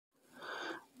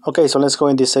Okay, so let's go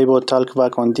and disable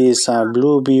Talkback on this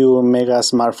Blueview Mega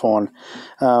smartphone.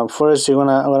 First, I'm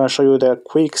gonna show you the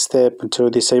quick step to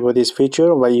disable this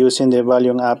feature by using the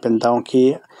volume up and down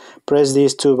key. Press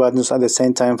these two buttons at the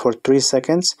same time for 3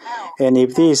 seconds, and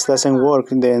if this doesn't work,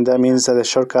 then that means that the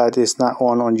shortcut is not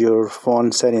on your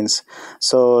phone settings.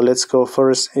 So let's go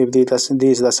first. If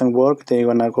this doesn't work, then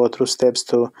you're gonna go through steps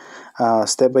to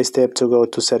step by step to go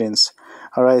to settings.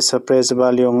 Alright, so press the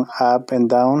volume up and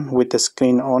down with the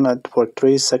screen on it for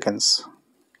 3 seconds.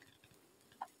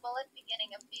 Bullet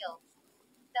beginning of field.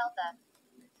 Delta.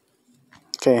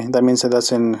 Okay, that means it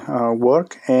doesn't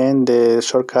work and the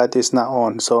shortcut is not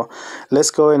on. So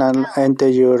let's go in and enter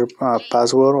your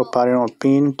password or pattern or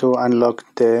PIN to unlock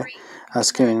the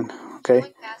screen.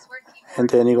 Okay, and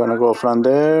then you're gonna go from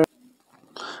there.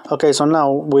 Okay, so now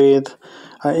with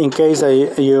in case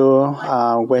you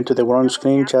went to the wrong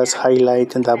screen, just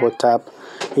highlight and double tap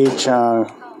each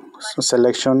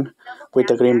selection with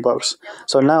the green box.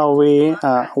 So now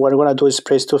what we're gonna do is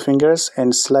press 2 fingers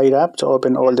and slide up to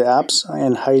open all the apps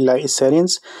and highlight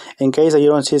settings. In case you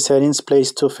don't see settings,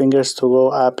 place 2 fingers to go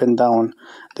up and down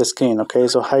the screen. Okay,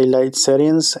 so highlight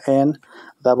settings and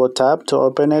double tap to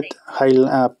open it.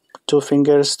 2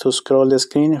 fingers to scroll the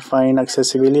screen, find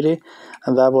accessibility,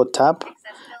 and double tap.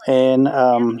 And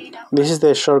this is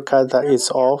the shortcut that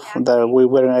is off, that we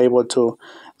weren't able to.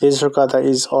 This shortcut that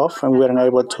is off, and we weren't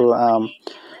able to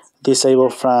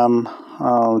disable from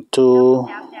 2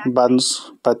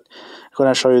 buttons, but I'm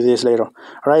gonna show you this later.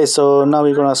 Alright, so now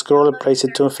we're gonna scroll, place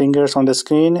it 2 fingers on the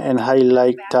screen and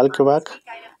highlight Talkback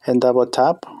and double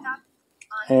tap,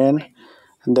 and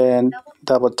then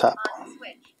double tap.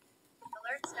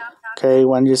 Okay,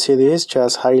 when you see this,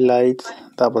 just highlight,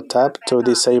 double tap to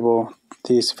disable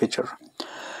this feature.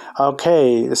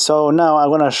 Okay, so now I'm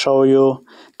gonna show you,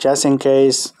 just in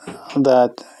case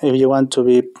that if you want to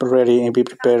be ready and be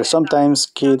prepared. Sometimes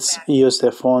kids use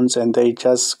their phones and they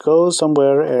just go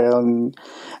somewhere and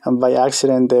by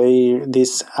accident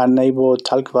this enable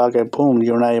Talkback and boom,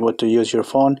 you're not able to use your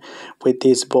phone with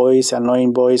this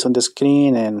annoying voice on the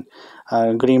screen and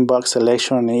green box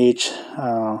selection in each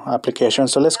application.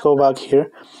 So let's go back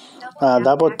here.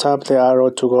 Double tap the arrow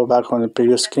to go back on the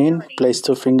previous screen, place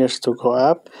 2 fingers to go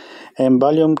up, and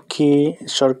volume key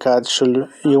shortcut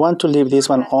you want to leave this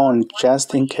one on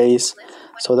just in case.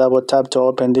 So double tap to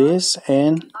open this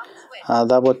and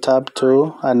double tap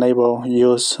to enable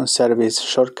use service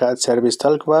shortcut service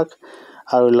Talkback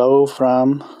allow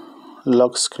from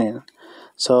lock screen.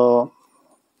 So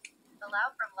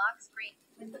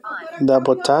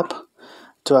double tap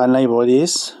to enable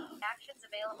this.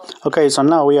 Okay, so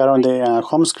now we are on the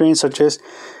home screen. So just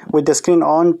with the screen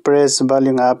on, press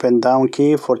volume up and down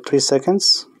key for 3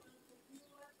 seconds.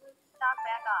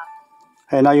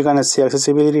 And now you're gonna see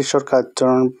accessibility shortcut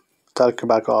turn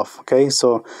Talkback off. Okay,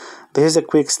 so this is a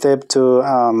quick step to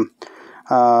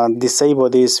disable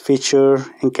this feature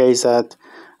in case that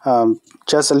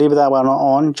just leave that one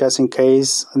on, just in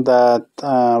case that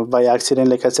by accident,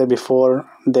 like I said before,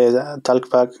 the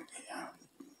Talkback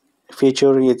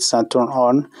feature it's turned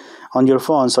on your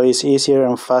phone, so it's easier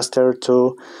and faster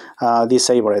to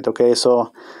disable it. Okay,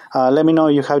 so let me know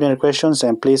if you have any questions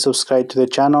and please subscribe to the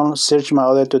channel. Search my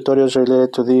other tutorials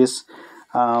related to this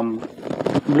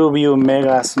Blueview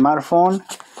Mega smartphone,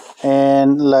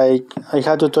 and like I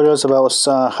have tutorials about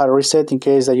how to reset in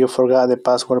case that you forgot the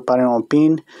password, pattern or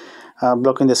PIN,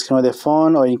 blocking the screen of the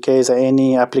phone, or in case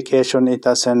any application it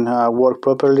doesn't work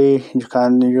properly,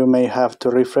 you may have to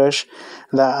refresh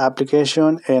that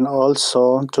application, and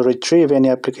also to retrieve any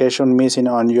application missing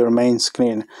on your main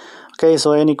screen. Okay,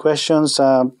 so any questions,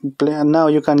 now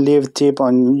you can leave tip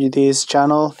on this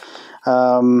channel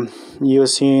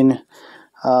using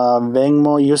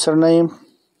Venmo username,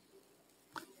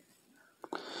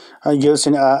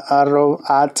 using arrow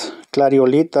at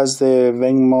Kclaudio-Leadership. That's the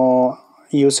Venmo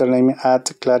username at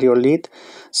Kclaudio-Leadership.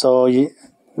 So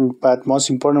but most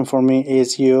important for me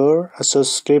is your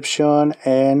subscription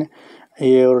and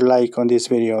your like on this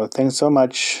video. Thanks so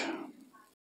much.